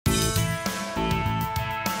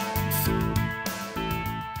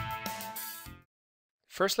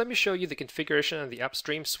First, let me show you the configuration of the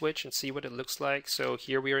upstream switch and see what it looks like. So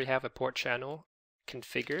here we already have a port channel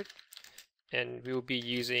configured, and we will be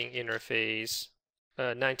using interface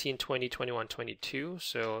 19, 20, 21, 22.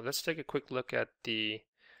 So let's take a quick look at the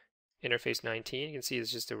interface 19. You can see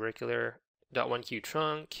it's just a regular .1Q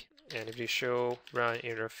trunk, and if you show run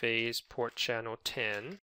interface port channel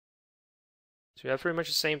 10, so we have pretty much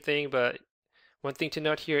the same thing, but one thing to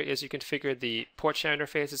note here is you configure the port channel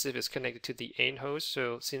interface as if it's connected to the AIM host.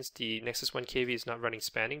 So since the Nexus 1000V is not running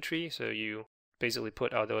spanning tree, so you basically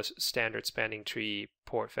put all those standard spanning tree,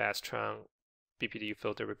 port fast trunk, BPDU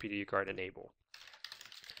filter, BPDU guard enable.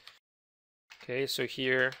 Okay, so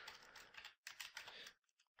here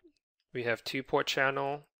we have 2 port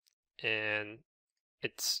channel, and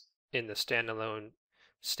it's in the standalone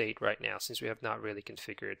state right now since we have not really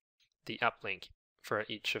configured the uplink for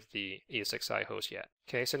each of the ESXi hosts yet.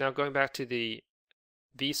 Okay, so now going back to the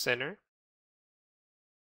vCenter,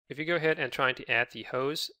 if you go ahead and try to add the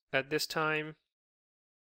host at this time,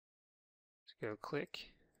 let's go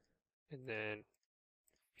click, and then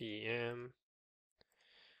VM,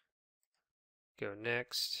 go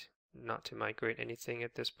next, not to migrate anything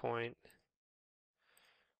at this point.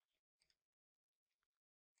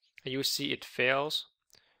 And you see it fails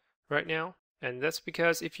right now. And that's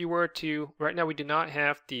because if you were to, right now we do not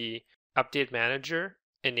have the update manager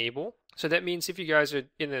enable. So that means if you guys are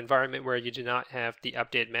in an environment where you do not have the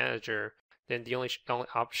update manager, then the only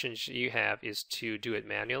options you have is to do it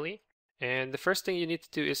manually. And the first thing you need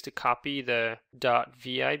to do is to copy the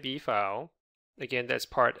 .vib file. Again, that's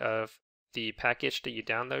part of the package that you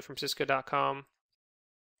download from cisco.com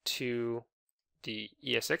to the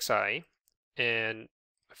ESXi. And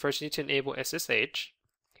first you need to enable SSH,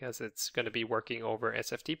 because it's going to be working over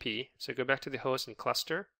SFTP. So go back to the host and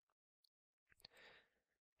cluster.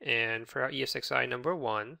 And for our ESXi number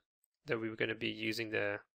 1, that we were going to be using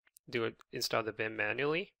install the VIM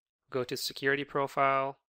manually, go to security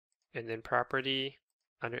profile, and then property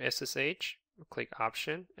under SSH, click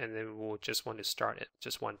option, and then we'll just want to start it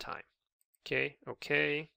just one time.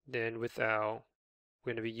 Okay. Then we're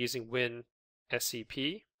going to be using win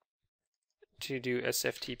SCP to do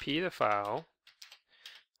SFTP the file,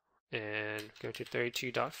 and go to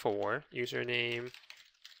 32.4, username,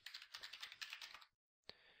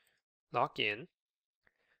 login.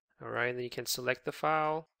 Alright, then you can select the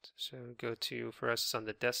file. So go to, for us it's on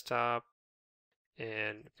the desktop,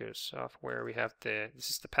 and go to software. We have this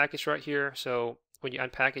is the package right here. So when you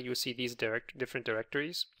unpack it, you'll see these different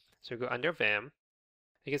directories. So go under VAM.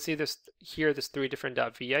 You can see there's 3 different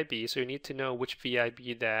 .vib, so you need to know which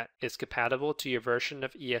VIB that is compatible to your version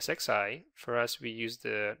of ESXi. For us, we use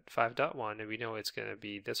the 5.1, and we know it's going to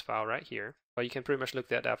be this file right here. But you can pretty much look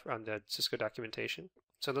that up on the Cisco documentation.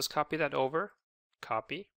 So let's copy that over.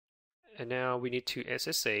 Copy. And now we need to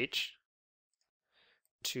SSH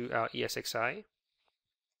to our ESXi.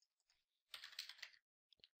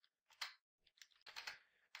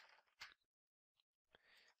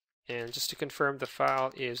 And just to confirm, the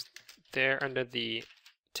file is there under the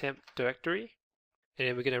temp directory. And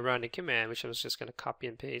then we're going to run a command, which I was just going to copy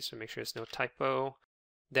and paste, so make sure there's no typo.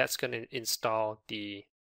 That's going to install the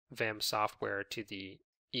VEM software to the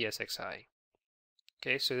ESXi.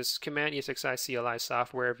 Okay, so this command ESXi CLI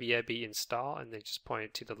software VIB install, and then just point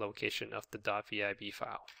it to the location of the .vib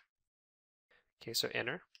file. Okay, so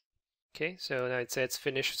enter. Okay, so now it says it's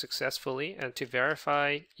finished successfully, and to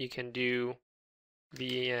verify, you can do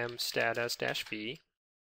VEM status -v,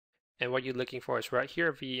 and what you're looking for is right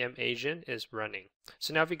here, VEM agent is running.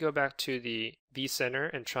 So now if we go back to the vCenter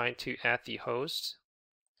and trying to add the host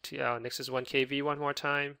to our Nexus 1000V one more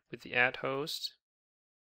time with the add host,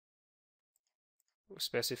 we'll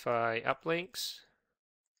specify uplinks,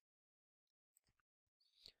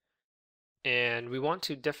 and we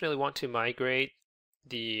definitely want to migrate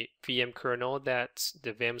the VMkernel that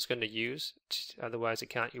the VIM is going to use. Otherwise,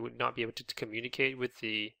 you would not be able to communicate with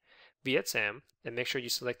the VSM. And make sure you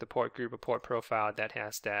select the port group or port profile that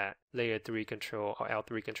has that layer 3 control or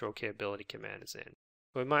L3 control capability command is in.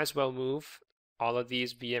 We might as well move all of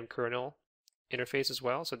these VMkernel interface as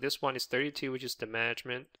well. So this one is 32, which is the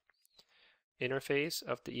management interface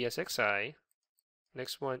of the ESXi.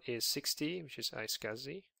 Next one is 60, which is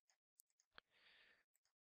iSCSI.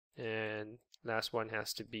 And last one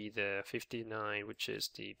has to be the 59, which is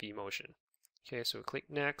the vMotion. Okay, so click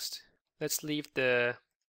next. Let's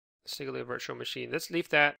take a look at virtual machine. Let's leave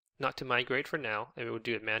that not to migrate for now, and we'll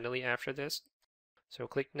do it manually after this. So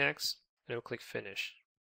click next, and we'll click finish.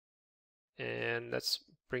 And let's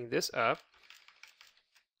bring this up.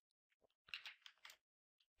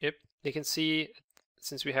 Yep, you can see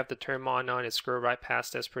since we have the term on, it scrolled right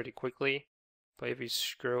past us pretty quickly. But if you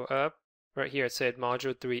scroll up, right here it said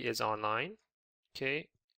module 3 is online, okay,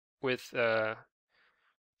 with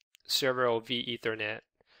server over Ethernet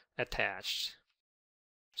attached.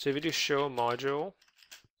 So if you do show module,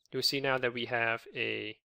 you'll see now that we have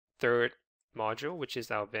a third module, which is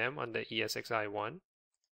our VEM on the ESXi1.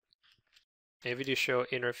 And if you do show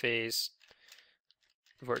interface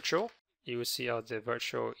virtual, you will see all the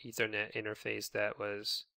virtual Ethernet interface that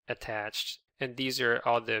was attached. And these are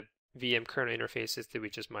all the VMkernel interfaces that we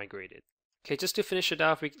just migrated. Okay, just to finish it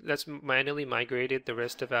off, let's manually migrated the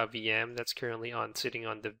rest of our VM that's currently sitting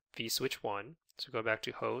on the vSwitch 1. So go back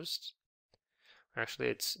to host. Actually,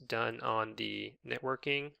 it's done on the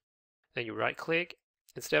networking. Then you right click.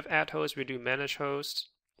 Instead of add host, we do manage host.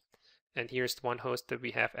 And here's the one host that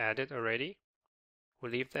we have added already.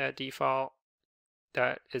 We'll leave that default.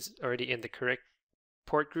 That is already in the correct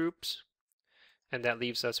port groups. And that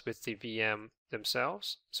leaves us with the VM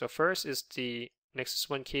themselves. So first is the Nexus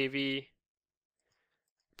 1KV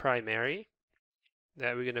primary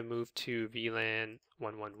that we're going to move to VLAN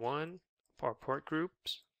 111 for port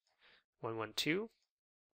groups 112.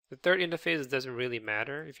 The third interface doesn't really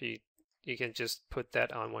matter. If you can just put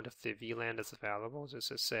that on one of the VLAN that's available. So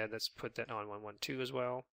as I said, let's put that on 112 as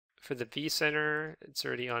well. For the vCenter, it's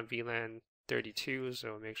already on VLAN 32,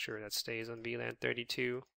 so make sure that stays on VLAN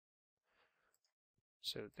 32.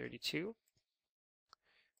 So 32.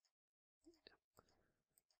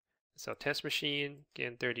 It's our test machine,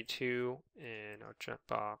 again 32, and our jump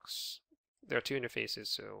box. There are two interfaces,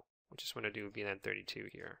 so we just want to do VLAN 32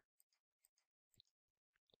 here.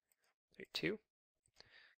 32.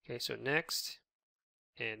 Okay, so next,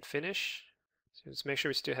 and finish. So let's make sure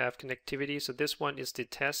we still have connectivity. So this one is the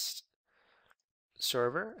test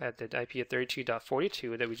server at the IP of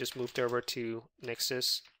 32.42 that we just moved over to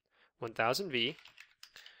Nexus 1000V.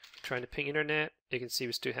 Trying to ping internet, you can see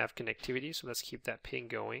we still have connectivity, so let's keep that ping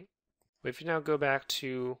going. If you now go back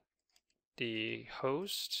to the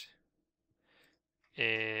host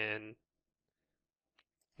and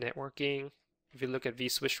networking, if you look at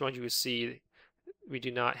vSwitch 1, you will see we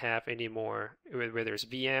do not have any more, whether it's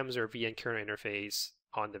VMs or VMkernel interface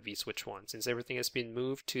on the vSwitch 1, since everything has been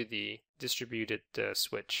moved to the distributed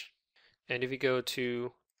switch. And if you go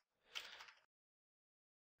to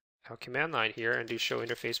our command line here and do show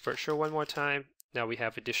interface virtual one more time, now we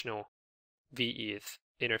have additional VEth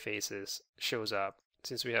interfaces shows up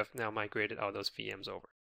since we have now migrated all those VMs over.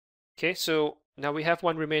 Okay, so now we have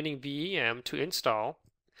one remaining VEM to install,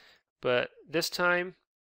 but this time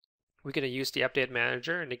we're going to use the update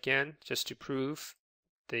manager, and again, just to prove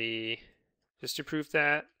that we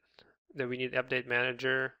need the update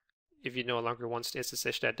manager. If you no longer want to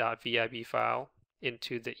SSH that .vib file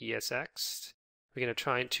into the ESX, we're going to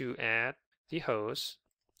try to add the host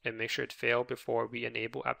and make sure it failed before we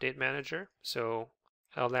enable update manager. So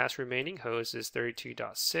our last remaining host is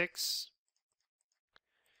 32.6.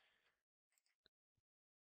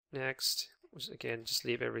 Next, again, just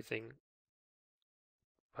leave everything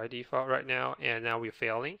by default right now, and now we're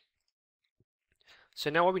failing. So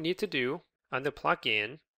now what we need to do on the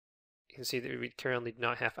plugin, you can see that we currently do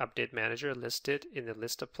not have update manager listed in the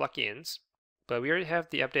list of plugins, but we already have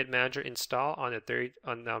the update manager installed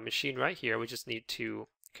on our machine right here. We just need to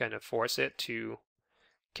kind of force it to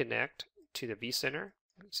connect to the vCenter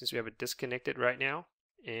since we have it disconnected right now.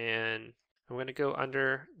 And I'm going to go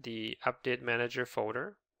under the update manager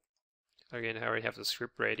folder. Again, I already have the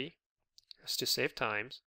script ready just to save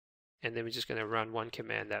times. And then we're just going to run one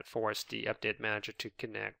command that forces the update manager to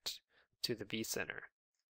connect to the vCenter.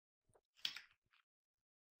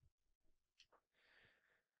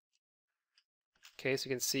 Okay, so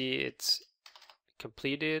you can see it's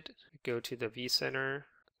completed. Go to the vCenter,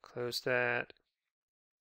 close that.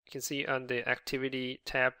 You can see on the activity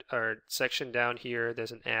tab or section down here,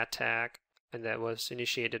 there's an add tag, and that was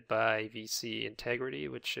initiated by VC Integrity,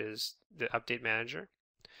 which is the update manager.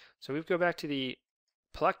 So we go back to the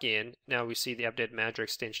plugin. Now we see the update manager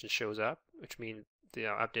extension shows up, which means the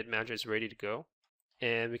update manager is ready to go.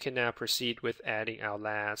 And we can now proceed with adding our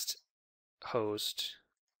last host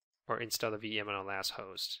or install the VM on our last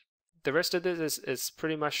host. The rest of this is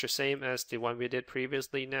pretty much the same as the one we did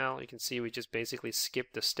previously. Now you can see we just basically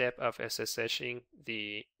skipped the step of SSHing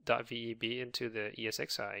the .veb into the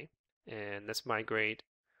ESXi. And let's migrate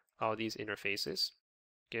all these interfaces.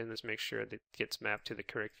 Again, let's make sure that it gets mapped to the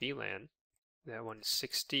correct VLAN. That one is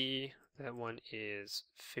 60, that one is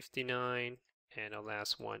 59, and our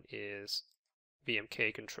last one is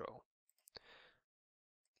VMK Control.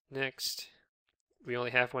 Next, we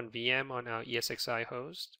only have one VM on our ESXi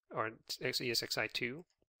host, or ESXi2,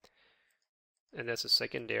 and that's a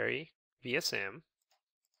secondary VSM.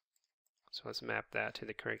 So let's map that to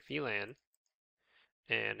the correct VLAN.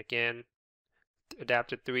 And again,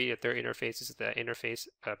 adapter 3, the third interface is the interface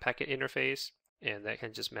packet interface, and that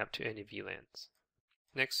can just map to any VLANs.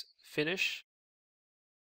 Next, finish.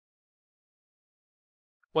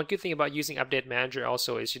 One good thing about using Update Manager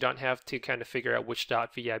also is you don't have to kind of figure out which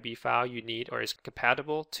 .vib file you need or is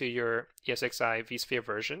compatible to your ESXi vSphere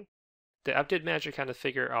version. The Update Manager kind of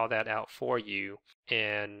figure all that out for you,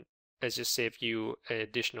 and it just saves you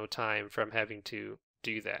additional time from having to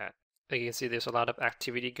do that. Like you can see, there's a lot of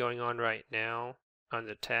activity going on right now on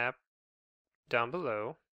the tab down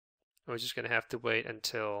below. We're just going to have to wait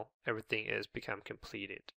until everything is become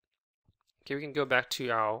completed. Okay, we can go back to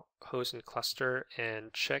our host and cluster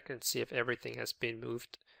and check and see if everything has been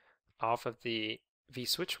moved off of the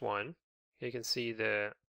vSwitch 1. You can see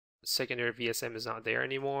the secondary VSM is not there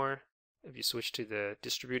anymore. If you switch to the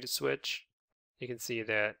distributed switch, you can see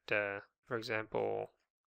that, for example,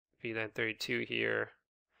 VLAN 32 here,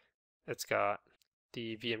 it's got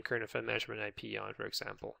the VMkernel file management IP on, for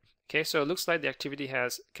example. Okay, so it looks like the activity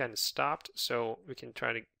has kind of stopped, so we can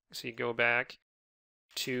try to go back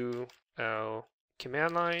to our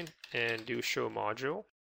command line and do show module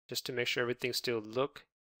just to make sure everything still look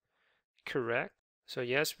correct. So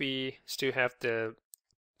yes, we still have the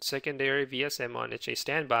secondary VSM on HA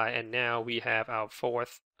standby, and now we have our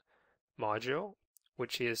fourth module,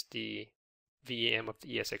 which is the VEM of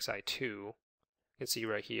the ESXi2. You can see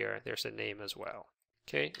right here, there's a name as well.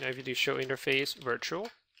 Okay, now if you do show interface virtual,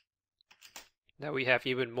 now we have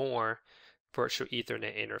even more virtual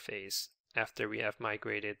Ethernet interface after we have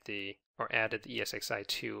migrated or added the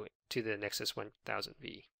ESXi2 to the Nexus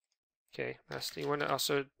 1000V. Okay, last thing we want to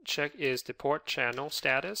also check is the port channel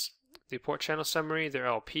status. The port channel summary, they're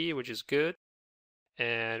LP, which is good,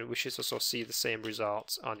 and we should also see the same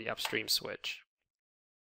results on the upstream switch.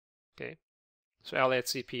 Okay, so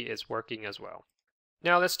LHCP is working as well.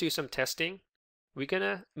 Now let's do some testing. We're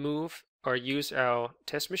gonna move or use our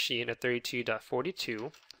test machine at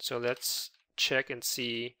 32.42. So let's check and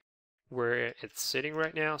see where it's sitting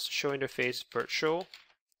right now. So show interface virtual.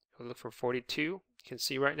 We'll look for 42. You can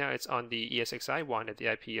see right now it's on the ESXi1 at the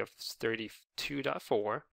IP of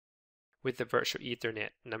 32.4 with the virtual Ethernet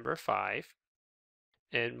number 5.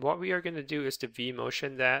 And what we are going to do is to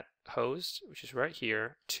vMotion that host, which is right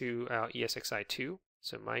here, to our ESXi2.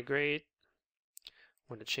 So migrate.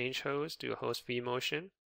 Want to change host, do a host vMotion,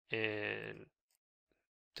 and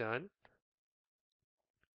done.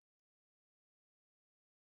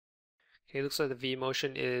 Okay, looks like the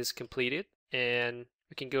vMotion is completed, and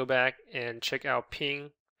we can go back and check our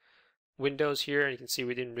ping windows here, and you can see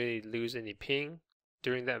we didn't really lose any ping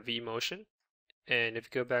during that vMotion. And if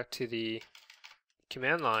you go back to the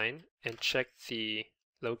command line and check the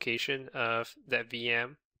location of that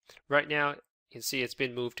VM, right now you can see it's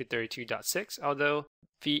been moved to 32.6, although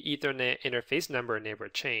the Ethernet interface number never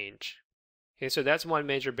changed. Okay, so that's one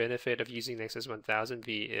major benefit of using Nexus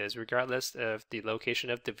 1000V is regardless of the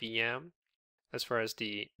location of the VM, as far as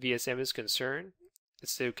the VSM is concerned,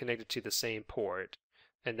 it's still connected to the same port.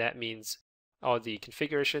 And that means all the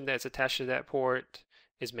configuration that's attached to that port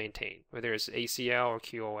is maintained, whether it's ACL or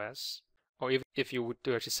QoS, or even if you would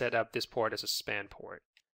actually set up this port as a span port.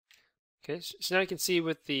 Okay, so now you can see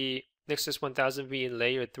with the Nexus 1000V in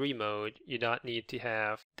layer 3 mode, you don't need to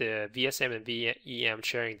have the VSM and VEM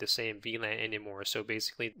sharing the same VLAN anymore. So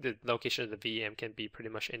basically the location of the VM can be pretty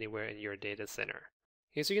much anywhere in your data center.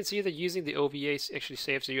 Okay, so you can see that using the OVA actually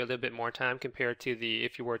saves you a little bit more time compared to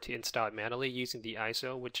if you were to install it manually using the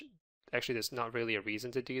ISO, which actually there's not really a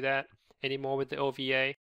reason to do that anymore with the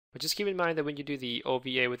OVA. But just keep in mind that when you do the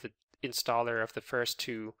OVA with the installer of the first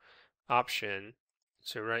two option,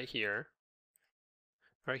 so right here,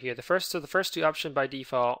 the first two option by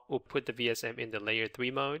default will put the VSM in the layer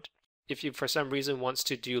 3 mode. If you for some reason wants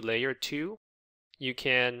to do layer 2, you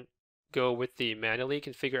can go with the manually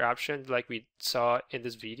configure option like we saw in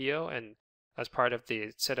this video, and as part of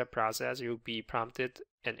the setup process you'll be prompted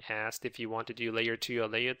and asked if you want to do layer 2 or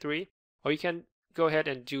layer 3, or you can go ahead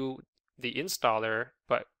and do the installer,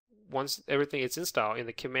 but once everything is installed in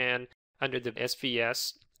the command under the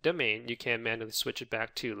SVS domain, you can manually switch it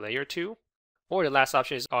back to layer 2. Or the last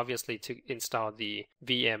option is obviously to install the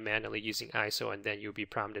VM manually using ISO, and then you'll be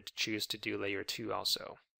prompted to choose to do layer 2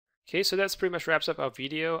 also. Okay, so that's pretty much wraps up our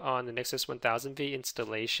video on the Nexus 1000V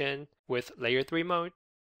installation with layer 3 mode.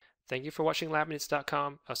 Thank you for watching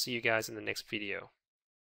LabMinutes.com. I'll see you guys in the next video.